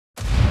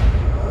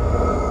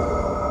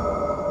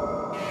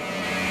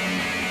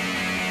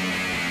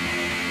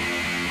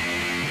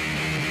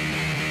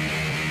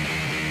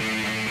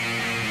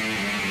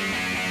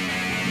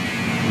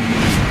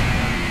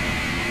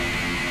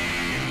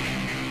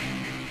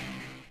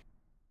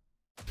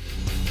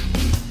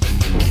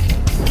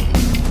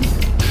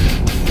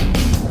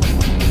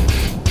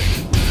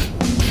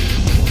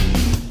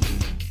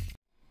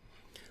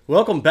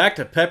Welcome back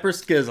to Pepper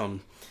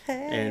Schism.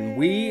 Hey. And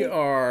we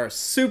are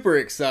super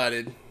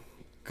excited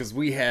because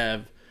we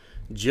have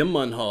Jim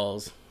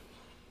Munhall's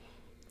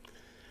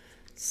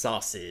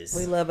sauces.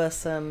 We love us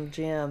some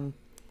Jim.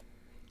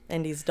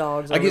 And these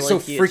dogs are I get really so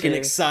cute freaking too.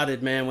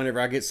 excited, man, whenever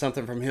I get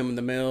something from him in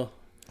the mail.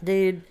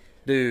 Dude,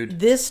 Dude.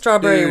 this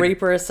strawberry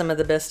Reaper is some of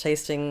the best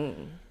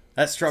tasting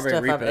That strawberry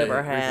stuff Reaper, I've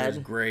ever had. is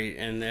great.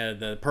 And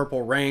the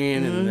Purple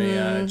Rain and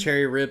the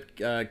Cherry Rip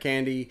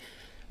candy.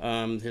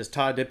 His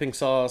Thai dipping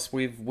sauce.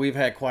 We've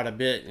had quite a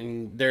bit,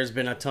 and there's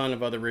been a ton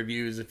of other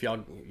reviews if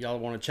y'all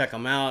want to check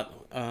them out.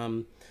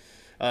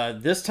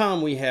 This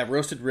time we have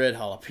roasted red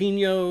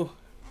jalapeno,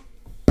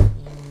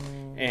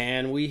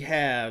 and we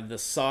have the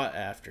sought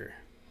after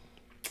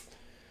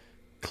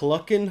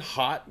Cluckin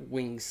Hot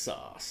Wing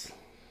Sauce.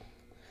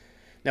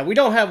 Now we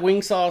don't have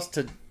wing sauce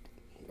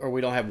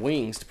we don't have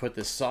wings to put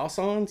this sauce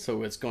on,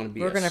 so it's going to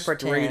be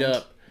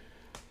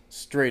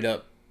straight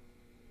up,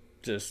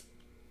 just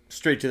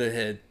straight to the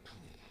head.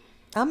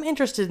 I'm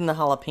interested in the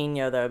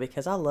jalapeno though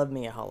because I love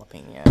me a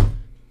jalapeno.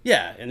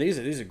 Yeah, and these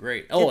are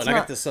great. Oh, I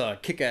got this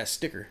kick-ass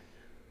sticker.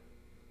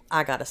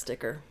 I got a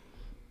sticker.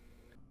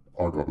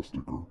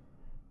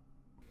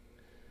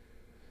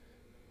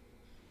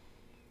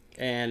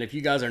 And if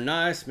you guys are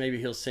nice, maybe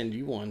he'll send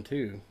you one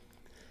too.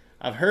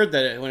 I've heard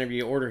that whenever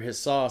you order his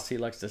sauce, he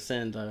likes to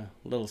send a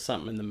little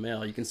something in the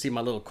mail. You can see my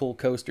little cool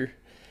coaster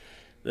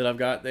that I've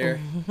got there.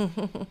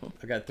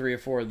 I got 3 or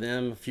 4 of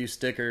them, a few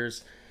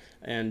stickers,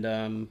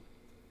 and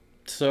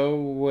so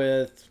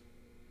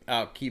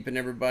without keeping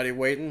everybody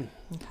waiting,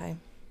 Okay.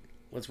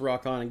 let's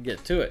rock on and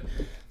get to it.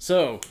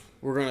 So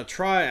we're gonna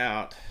try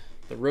out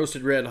the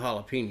roasted red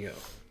jalapeno.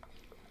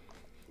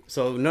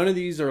 So none of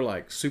these are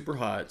like super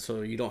hot,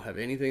 so you don't have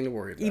anything to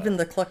worry about. Even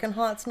the Cluckin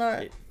Hot's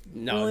not.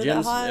 No, really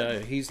Jim's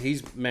that hot?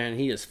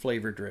 he is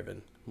flavor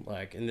driven.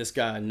 Like, and this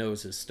guy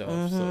knows his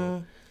stuff.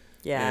 So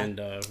Yeah. and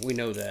we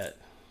know that.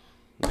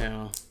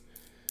 Now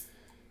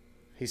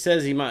he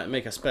says he might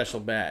make a special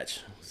batch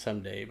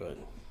someday,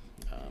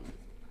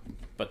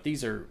 but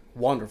these are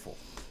wonderful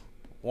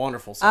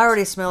sauces. I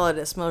already smell it.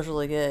 It smells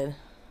really good.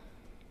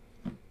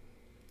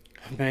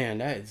 Man,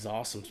 that is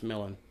awesome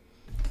smelling.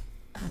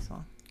 This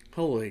one.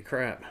 Holy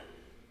crap.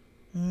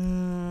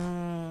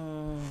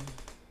 Man.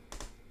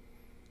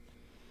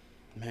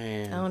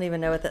 I don't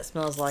even know what that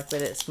smells like,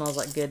 but it smells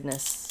like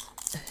goodness.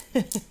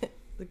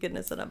 The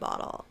goodness in a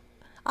bottle.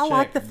 I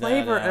like the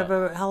flavor of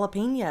a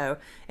jalapeno.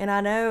 And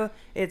I know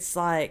it's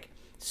like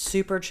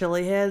super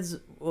chili heads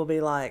will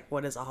be like,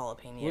 what is a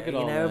jalapeno? Look at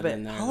all that But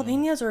in there,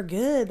 jalapenos are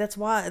good. That's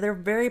why they're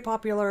very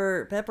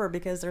popular pepper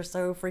because they're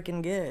so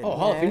freaking good. Oh,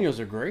 jalapenos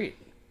are great.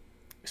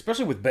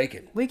 Especially with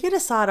bacon. We get a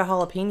side of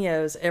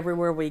jalapenos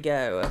everywhere we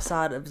go. A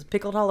side of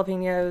pickled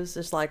jalapenos.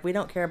 It's like we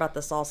don't care about the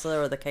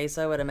salsa or the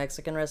queso at a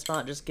Mexican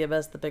restaurant. Just give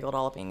us the pickled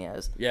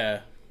jalapenos. Yeah,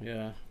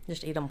 yeah.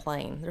 Just eat them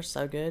plain. They're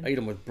so good. I eat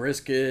them with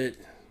brisket.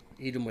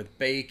 Eat them with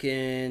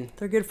bacon.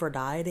 They're good for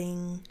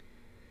dieting.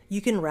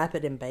 You can wrap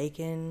it in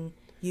bacon.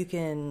 You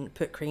can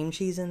put cream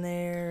cheese in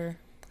there.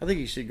 I think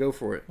you should go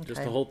for it.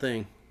 Just the whole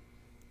thing.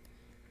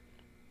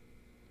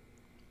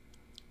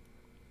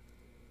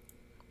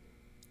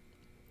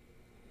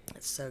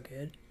 It's so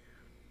good.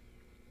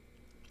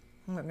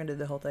 I'm not going to do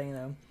the whole thing,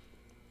 though.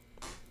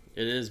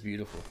 It is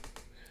beautiful.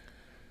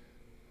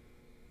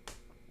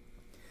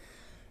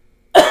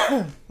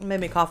 It made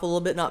me cough a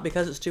little bit, not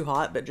because it's too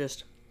hot, but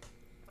just...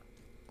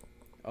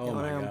 Oh,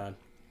 my God.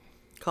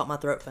 Caught my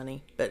throat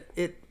funny. But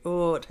it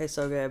tastes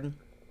so good.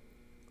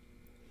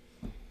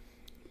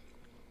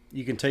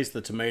 You can taste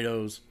the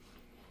tomatoes,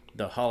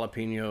 the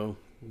jalapeno,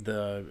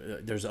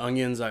 there's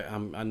onions. I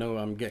know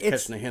I'm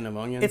catching a hint of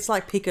onion. It's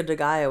like pico de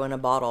gallo in a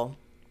bottle.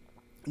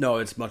 No,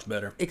 it's much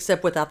better.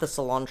 Except without the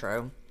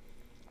cilantro.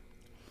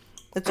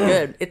 It's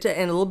good. And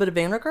a little bit of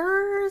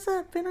vinegar. Is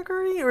that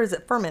vinegary or is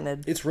it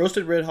fermented? It's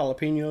roasted red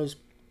jalapenos,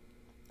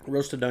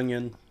 roasted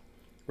onion,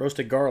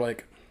 roasted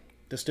garlic,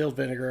 distilled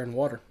vinegar, and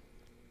water.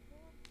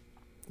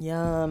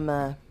 Yum.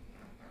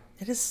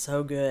 It is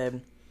so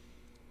good.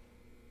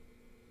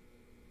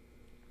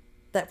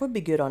 That would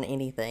be good on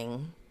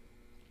anything.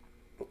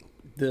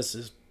 This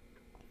is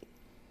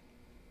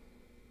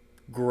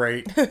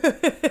great.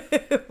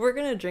 We're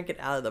gonna drink it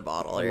out of the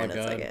bottle here in a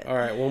second. All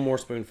right, one more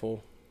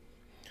spoonful.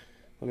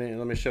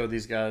 Let me show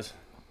these guys.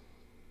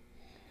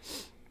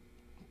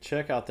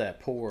 Check out that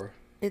pour.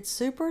 It's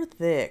super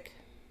thick.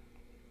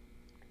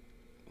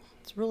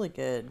 It's really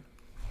good.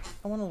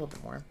 I want a little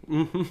bit more.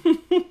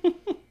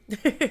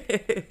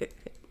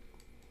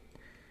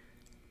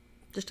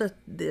 That's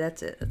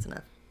it. That's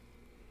enough.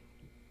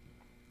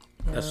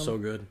 That's so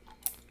good.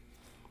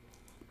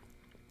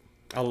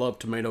 I love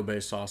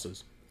tomato-based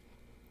sauces.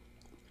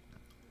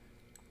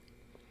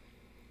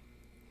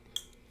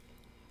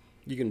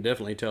 You can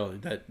definitely tell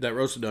that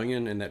roasted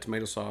onion and that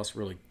tomato sauce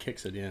really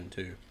kicks it in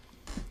too.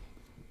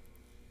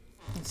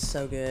 It's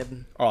so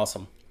good.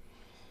 Awesome.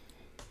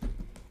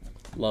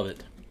 Love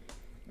it.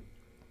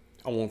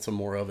 I want some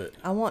more of it.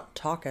 I want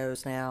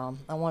tacos now.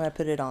 I want to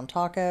put it on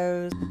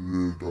tacos. Put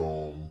it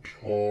on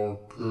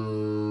tacos.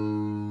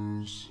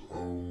 I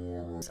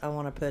want I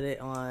want to put it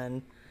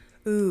on,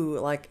 ooh,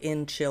 like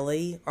in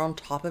chili or on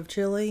top of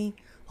chili.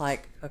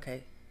 Like,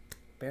 okay,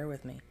 bear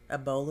with me. A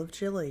bowl of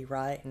chili,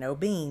 right? No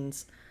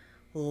beans.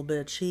 A little bit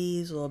of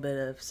cheese, a little bit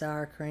of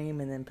sour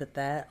cream, and then put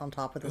that on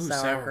top of the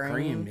sour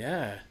cream.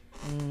 Yeah.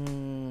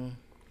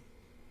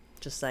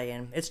 Just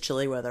saying. It's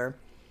chilly weather.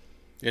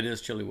 It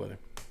is chilly weather.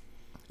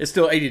 It's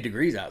still 80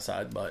 degrees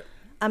outside, but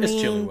it's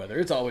chilly weather.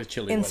 It's always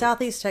chilly weather. In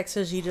Southeast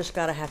Texas, you just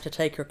got to have to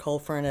take your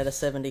cold front at a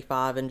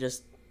 75 and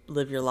just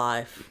live your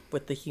life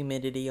with the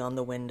humidity on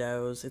the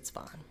windows. It's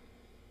fine.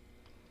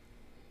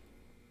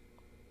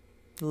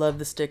 Love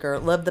the sticker.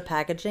 Love the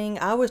packaging.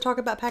 I always talk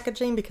about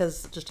packaging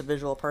because I'm just a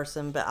visual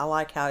person, but I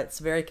like how it's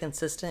very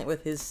consistent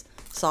with his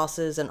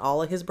sauces, and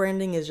all of his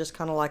branding is just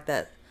kind of like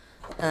that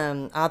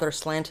either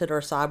slanted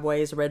or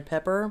sideways red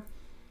pepper.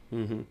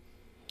 Mm-hmm.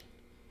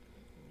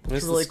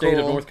 It's really the state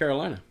of North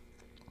Carolina.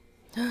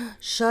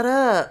 Shut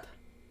up.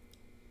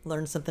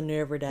 Learn something new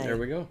every day. There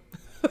we go.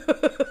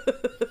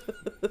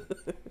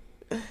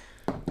 All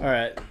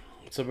right.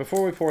 So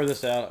before we pour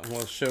this out,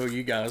 we'll show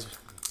you guys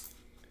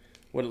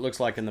what it looks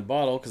like in the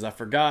bottle, because I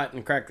forgot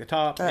and cracked the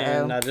top.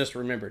 And I just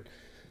remembered.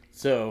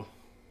 So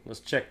let's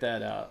check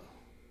that out.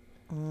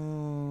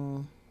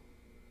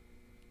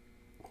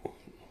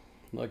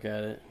 Look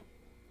at it.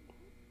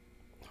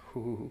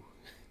 Ooh,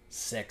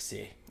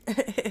 sexy.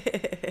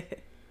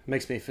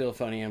 Makes me feel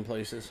funny in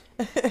places.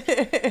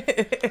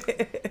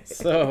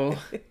 So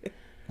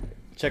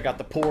check out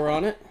the pour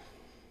on it.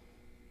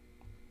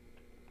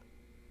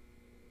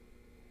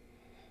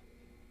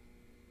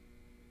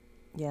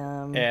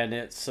 Yum. And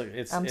it's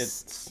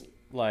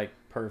like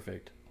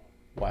perfect.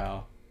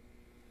 Wow.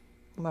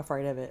 I'm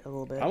afraid of it a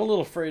little bit. I'm a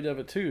little afraid of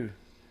it too.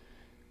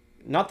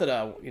 Not that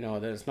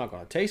that it's not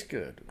going to taste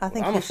good. I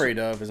think what I'm afraid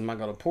of is, am I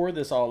going to pour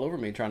this all over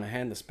me trying to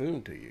hand the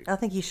spoon to you? I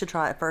think you should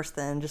try it first,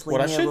 then just leave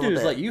What me I a should little do bit.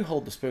 is let you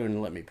hold the spoon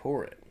and let me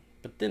pour it.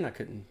 But then I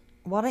couldn't.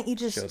 Why don't you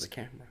just show the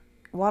camera?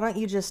 Why don't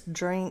you just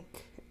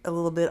drink a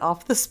little bit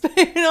off the spoon?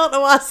 I don't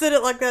know why I said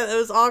it like that. It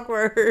was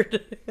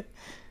awkward.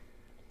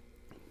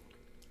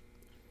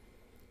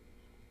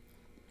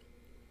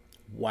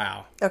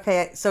 Wow.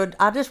 Okay, so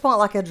I just want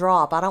like a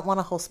drop. I don't want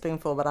a whole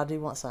spoonful, but I do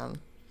want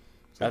some.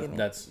 So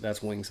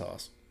that's wing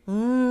sauce.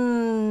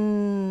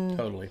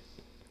 Totally.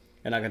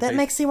 And I can that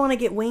makes me want to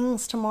get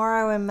wings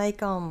tomorrow and make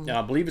them. And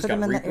I believe it's got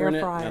Reaper in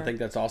it. And I think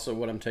that's also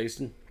what I'm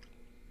tasting.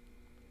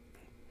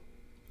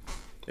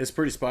 It's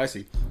pretty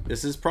spicy.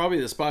 This is probably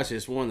the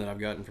spiciest one that I've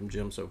gotten from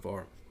Jim so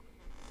far.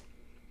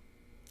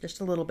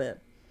 Just a little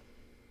bit.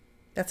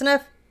 That's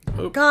enough.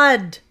 Oh.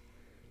 God.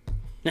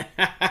 I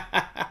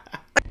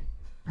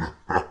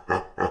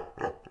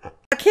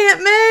can't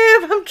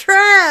move. I'm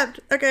trapped.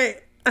 Okay.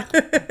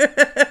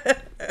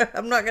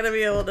 I'm not going to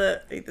be able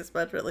to eat this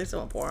much, but at least it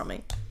won't pour on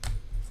me.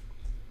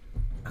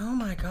 Oh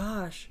my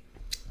gosh.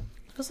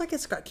 It feels like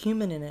it's got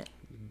cumin in it.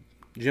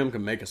 Jim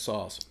can make a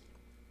sauce.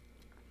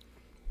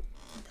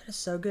 That is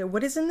so good.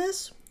 What is in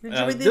this? Did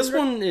you read this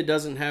one, it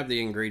doesn't have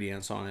the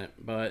ingredients on it,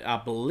 but I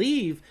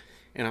believe,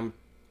 and I'm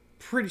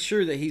pretty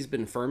sure that he's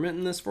been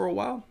fermenting this for a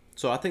while.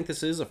 So I think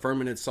this is a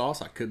fermented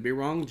sauce. I could be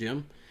wrong,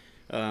 Jim.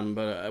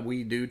 But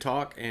we do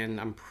talk, and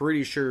I'm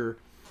pretty sure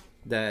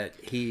that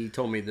he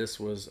told me this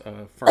was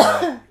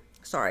fermented.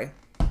 Sorry.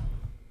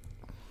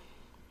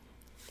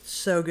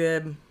 So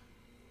good.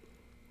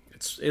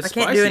 It's I can't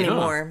spicy, do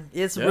anymore.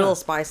 It's real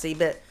spicy,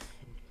 but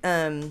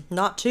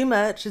not too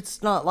much.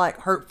 It's not like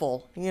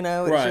hurtful,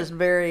 It's just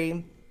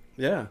very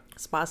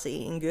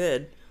spicy and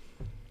good.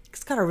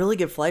 It's got a really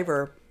good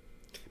flavor.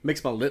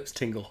 Makes my lips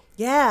tingle.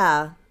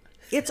 Yeah.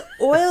 It's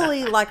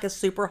oily like a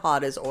super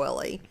hot is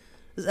oily.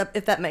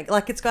 If that makes,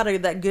 like, it's got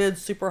that good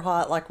super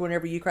hot, like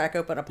whenever you crack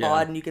open a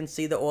pod and you can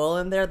see the oil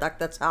in there,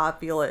 that's how I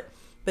feel it.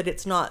 But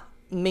it's not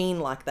mean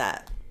like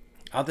that.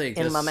 I think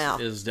in my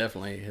mouth is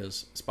definitely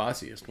his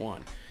spiciest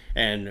one.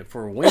 And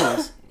for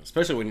wings,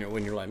 especially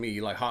when you're like me,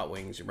 you like hot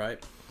wings,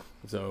 right?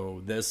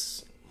 So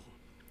this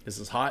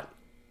is hot.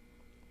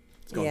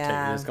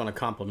 It's gonna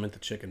complement the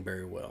chicken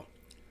very well.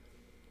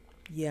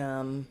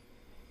 Yum.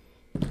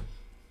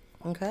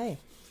 Okay.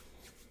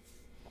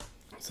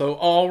 So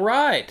all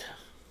right.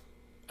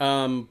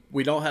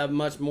 We don't have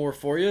much more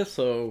for you,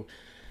 so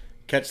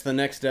catch the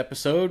next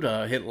episode.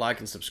 Hit like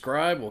and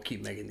subscribe. We'll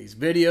keep making these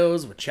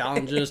videos with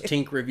challenges,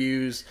 tink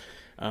reviews,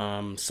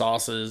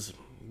 sauces,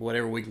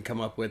 whatever we can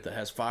come up with that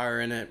has fire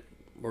in it.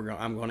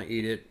 I'm going to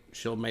eat it.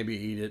 She'll maybe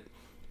eat it,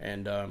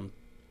 and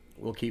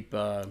we'll keep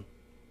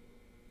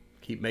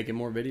making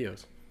more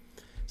videos.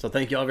 So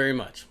thank y'all very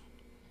much.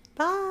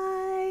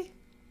 Bye.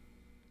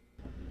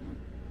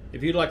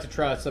 If you'd like to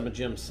try some of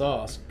Jim's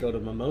sauce, go to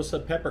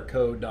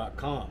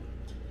MimosaPepperCo.com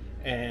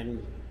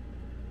and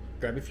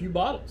grab a few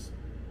bottles.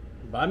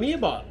 Buy me a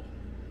bottle.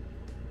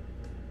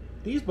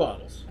 These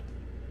bottles.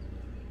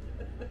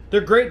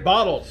 They're great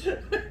bottles.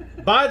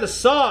 Buy the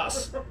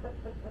sauce.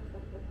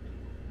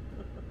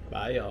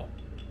 Bye, y'all.